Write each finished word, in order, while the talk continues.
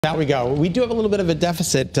Out we go. We do have a little bit of a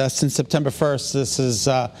deficit since September 1st. This is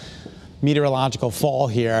meteorological fall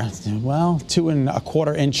here. Well, 2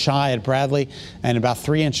 1/4 inch shy at Bradley and about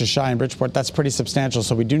 3 inches shy in Bridgeport. That's pretty substantial,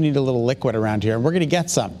 so we do need a little liquid around here. And we're going to get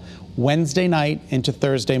some Wednesday night into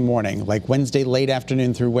Thursday morning, like Wednesday late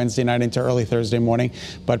afternoon through Wednesday night into early Thursday morning,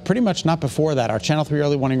 but pretty much not before that. Our Channel 3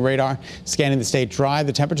 early warning radar scanning the state dry.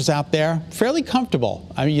 The temperatures out there fairly comfortable.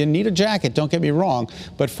 I mean, you need a jacket, don't get me wrong,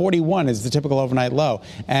 but 41 is the typical overnight low.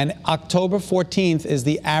 And October 14th is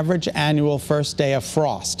the average annual first day of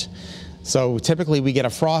frost. So typically we get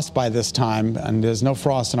a frost by this time, and there's no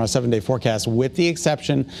frost in our 7-day forecast, with the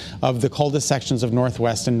exception of the coldest sections of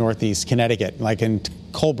northwest and northeast Connecticut. Like in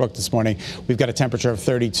Colebrook this morning, we've got a temperature of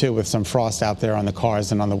 32 with some frost out there on the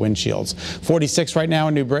cars and on the windshields. 46 right now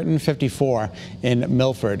in New Britain, 54 in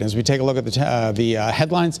Milford. As we take a look at the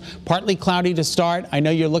headlines, partly cloudy to start. I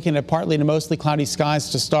know you're looking at partly to mostly cloudy skies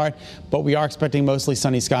to start, but we are expecting mostly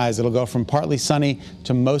sunny skies. It'll go from partly sunny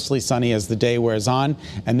to mostly sunny as the day wears on.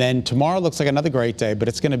 And then tomorrow looks like another great day, but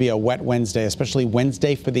it's going to be a wet Wednesday, especially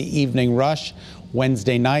Wednesday for the evening rush,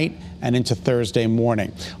 Wednesday night, and into Thursday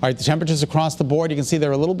morning. All right, the temperatures across the board, you can see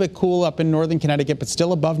they're a little bit cool up in northern Connecticut, but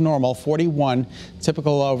still above normal. 41,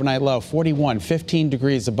 typical overnight low. 41, 15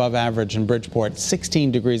 degrees above average in Bridgeport,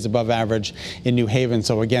 16 degrees above average in New Haven.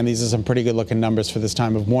 So again, these are some pretty good looking numbers for this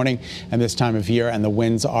time of morning and this time of year, and the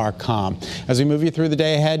winds are calm. As we move you through the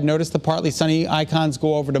day ahead, notice the partly sunny icons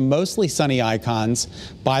go over to mostly sunny icons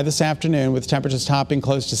by this afternoon, with temperatures topping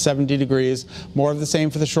close to 70 degrees. More of the same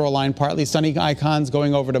for the shoreline. Partly sunny icons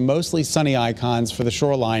going over to mostly sunny icons for the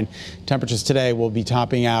shoreline. Temperatures today will be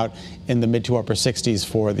topping out in the mid to upper 60s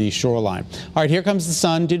for the shoreline. All right, here comes the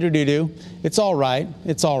sun. Do-do-do-do. It's all right.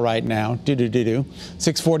 It's all right now. Do-do-do-do.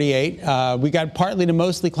 6:48. We got partly to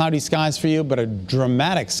mostly cloudy skies for you, but a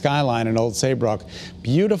dramatic skyline in Old Saybrook.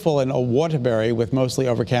 Beautiful in Old Waterbury with mostly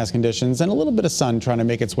overcast conditions and a little bit of sun trying to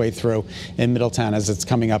make its way through in Middletown as it's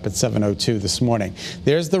coming up at 7:02 this morning.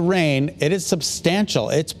 There's the rain. It is substantial.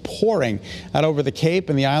 It's pouring out over the Cape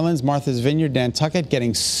and the islands. Martha's Vineyard, Nantucket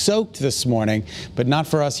getting soaked this morning, but not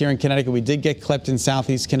for us here in Connecticut. We did get clipped in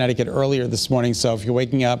southeast Connecticut earlier this morning, so if you're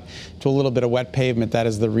waking up to a little bit of wet pavement, that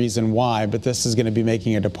is the reason why, but this is going to be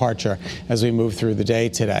making a departure as we move through the day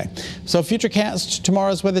today. So Futurecast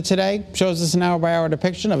tomorrow's weather today shows us an hour-by-hour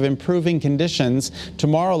depiction of improving conditions.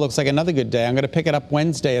 Tomorrow looks like another good day. I'm going to pick it up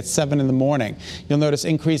Wednesday at 7 in the morning. You'll notice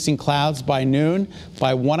increasing clouds by noon.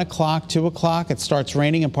 By 1 o'clock, 2 o'clock, it starts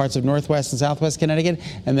raining in parts of northwest and southwest Connecticut,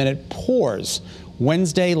 and then it pours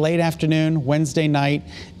Wednesday late afternoon, Wednesday night,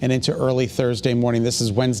 and into early Thursday morning. This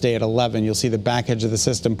is Wednesday at 11. You'll see the back edge of the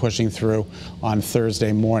system pushing through on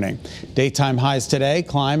Thursday morning. Daytime highs today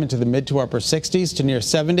climb into the mid to upper 60s to near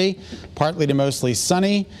 70, partly to mostly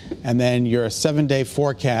sunny, and then your 7-day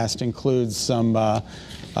forecast includes some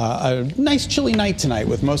a nice chilly night tonight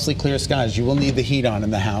with mostly clear skies. You will need the heat on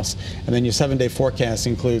in the house. And then your 7-day forecast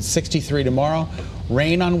includes 63 tomorrow,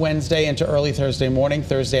 rain on Wednesday into early Thursday morning.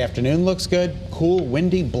 Thursday afternoon looks good, cool,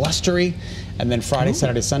 windy, blustery. And then Friday,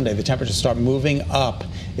 Saturday, Sunday, the temperatures start moving up.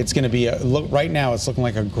 It's going to be, right now it's looking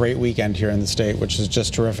like a great weekend here in the state, which is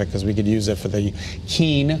just terrific because we could use it for the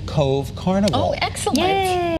Keene Cove Carnival. Oh, excellent. Yay.